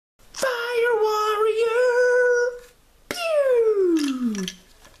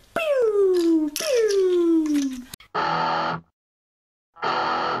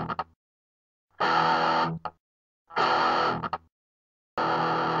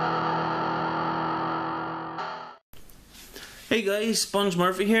Hey guys, Sponge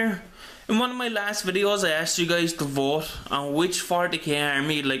Murphy here. In one of my last videos I asked you guys to vote on which 40k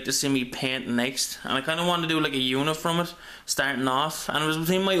army you'd like to see me paint next, and I kind of wanted to do like a unit from it, starting off, and it was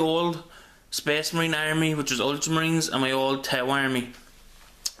between my old Space Marine army, which was Ultramarines, and my old Tau army.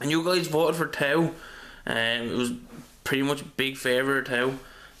 And you guys voted for Tau. It was pretty much a big favourite of Tau,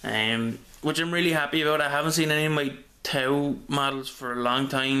 which I'm really happy about. I haven't seen any of my Tau models for a long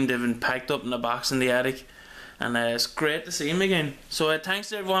time. They've been packed up in a box in the attic. And it's great to see him again. So thanks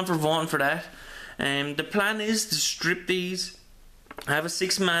to everyone for voting for that. The plan is to strip these. I have a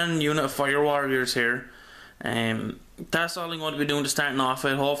 6-man unit of Fire Warriors here. That's all I'm going to be doing to starting off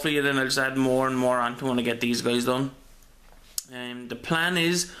with. Hopefully then I'll just add more and more onto when I get these guys done. The plan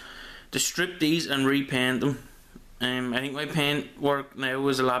is to strip these and repaint them. I think my paint work now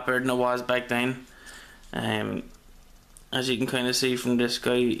is a lot better than it was back then. As you can kind of see from this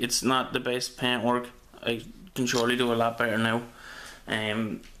guy, it's not the best paint work. I can surely do a lot better now.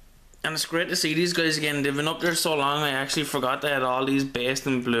 And it's great to see these guys again. They've been up there so long I actually forgot they had all these based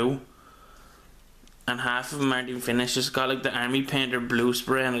in blue, and half of them aren't even finished. Just got like the army painter blue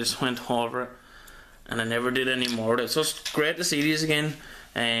spray and I just went over it, and I never did any more of it. So it's great to see these again.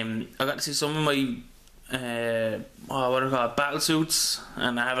 I got to see some of my what do you call it, battle suits,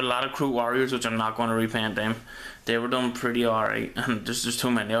 and I have a lot of crew warriors which I'm not going to repaint them. They were done pretty alright, and there's too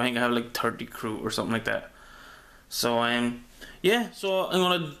many. I think I have like 30 crew or something like that. So yeah, so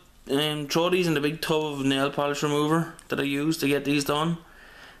I'm gonna throw these in the big tub of nail polish remover that I use to get these done.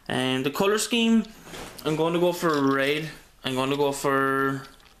 And the colour scheme, I'm going to go for red. I'm going to go for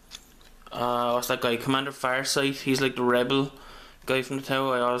what's that guy, Commander Farsight. He's like the rebel guy from the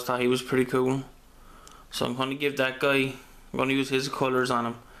Tau. I always thought he was pretty cool, so I'm going to give that guy, I'm going to use his colours on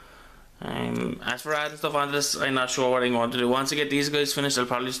him. As for adding stuff onto this, I'm not sure what I'm going to do. Once I get these guys finished, I'll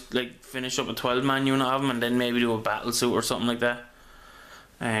probably just, like, finish up a 12-man unit of them and then maybe do a battle suit or something like that.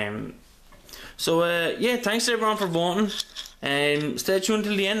 Yeah, thanks to everyone for voting. Stay tuned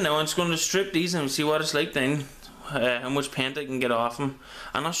till the end now. I'm just going to strip these and see what it's like then. How much paint I can get off them.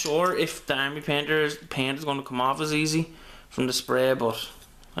 I'm not sure if the army paint is going to come off as easy from the spray, but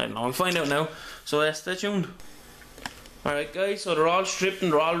I don't know. We'll find out now. So stay tuned. Alright guys, so they're all stripped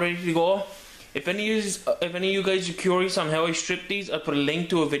and they're all ready to go. If any of you guys are curious on how I strip these, I'll put a link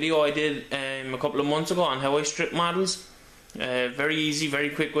to a video I did a couple of months ago on how I strip models. Very easy,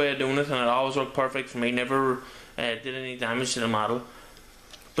 very quick way of doing it, and it always worked perfect for me. Never did any damage to the model.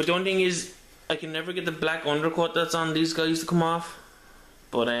 But the only thing is, I can never get the black undercoat that's on these guys to come off.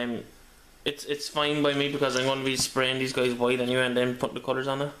 But it's fine by me because I'm going to be spraying these guys white anyway and then putting the colours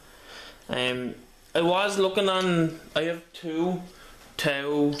on it. I was looking on, I have 2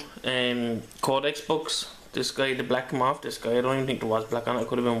 Tau Codex books. This guy, the black come off, this guy, I don't even think there was black on it, it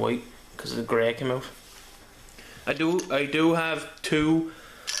could have been white because the grey came out. I do have 2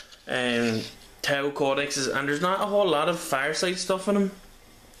 Tau Codexes, and there's not a whole lot of Farsight stuff in them.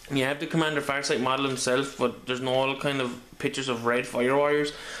 You have the Commander Farsight model himself, but there's no all kind of pictures of red Fire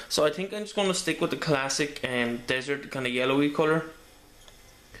Warriors. So I think I'm just going to stick with the classic desert kind of yellowy colour.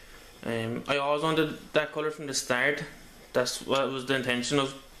 I always wanted that colour from the start. That's what was the intention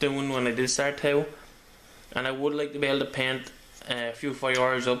of doing when I did start Tau. And I would like to be able to paint a few Fire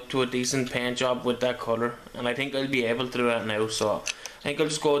Warriors up to a decent paint job with that colour. And I think I'll be able to do that now. So I think I'll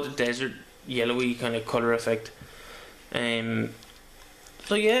just go with the desert yellowy kind of colour effect.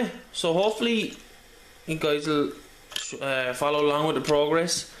 So yeah, so hopefully you guys will follow along with the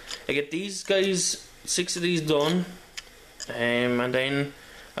progress. I get these guys, 6 of these done, and then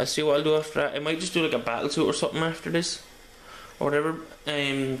I'll see what I'll do after that. I might just do like a battle suit or something after this, or whatever.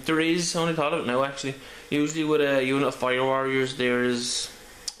 There is, I only thought of it now actually, usually with a unit of Fire Warriors there is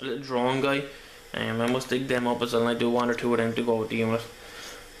a little drone guy. I must dig them up as well, and I do 1 or 2 of them to go with the unit.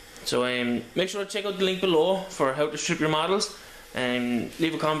 So make sure to check out the link below for how to strip your models.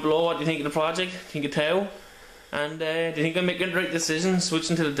 Leave a comment below what you think of the project, think of Tau, and do you think I'm making the right decision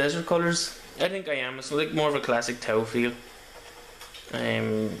switching to the desert colours? I think I am. It's like more of a classic Tau feel.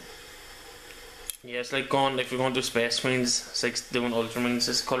 Yeah, it's like going, if you're going to Space Marines, it's like doing Ultramarines.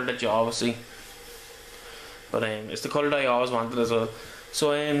 It's the colour that you always see, but it's the colour that I always wanted as well.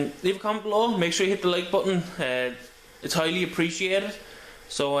 So leave a comment below, make sure you hit the like button, it's highly appreciated.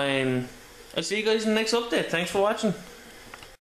 So I'll see you guys in the next update. Thanks for watching.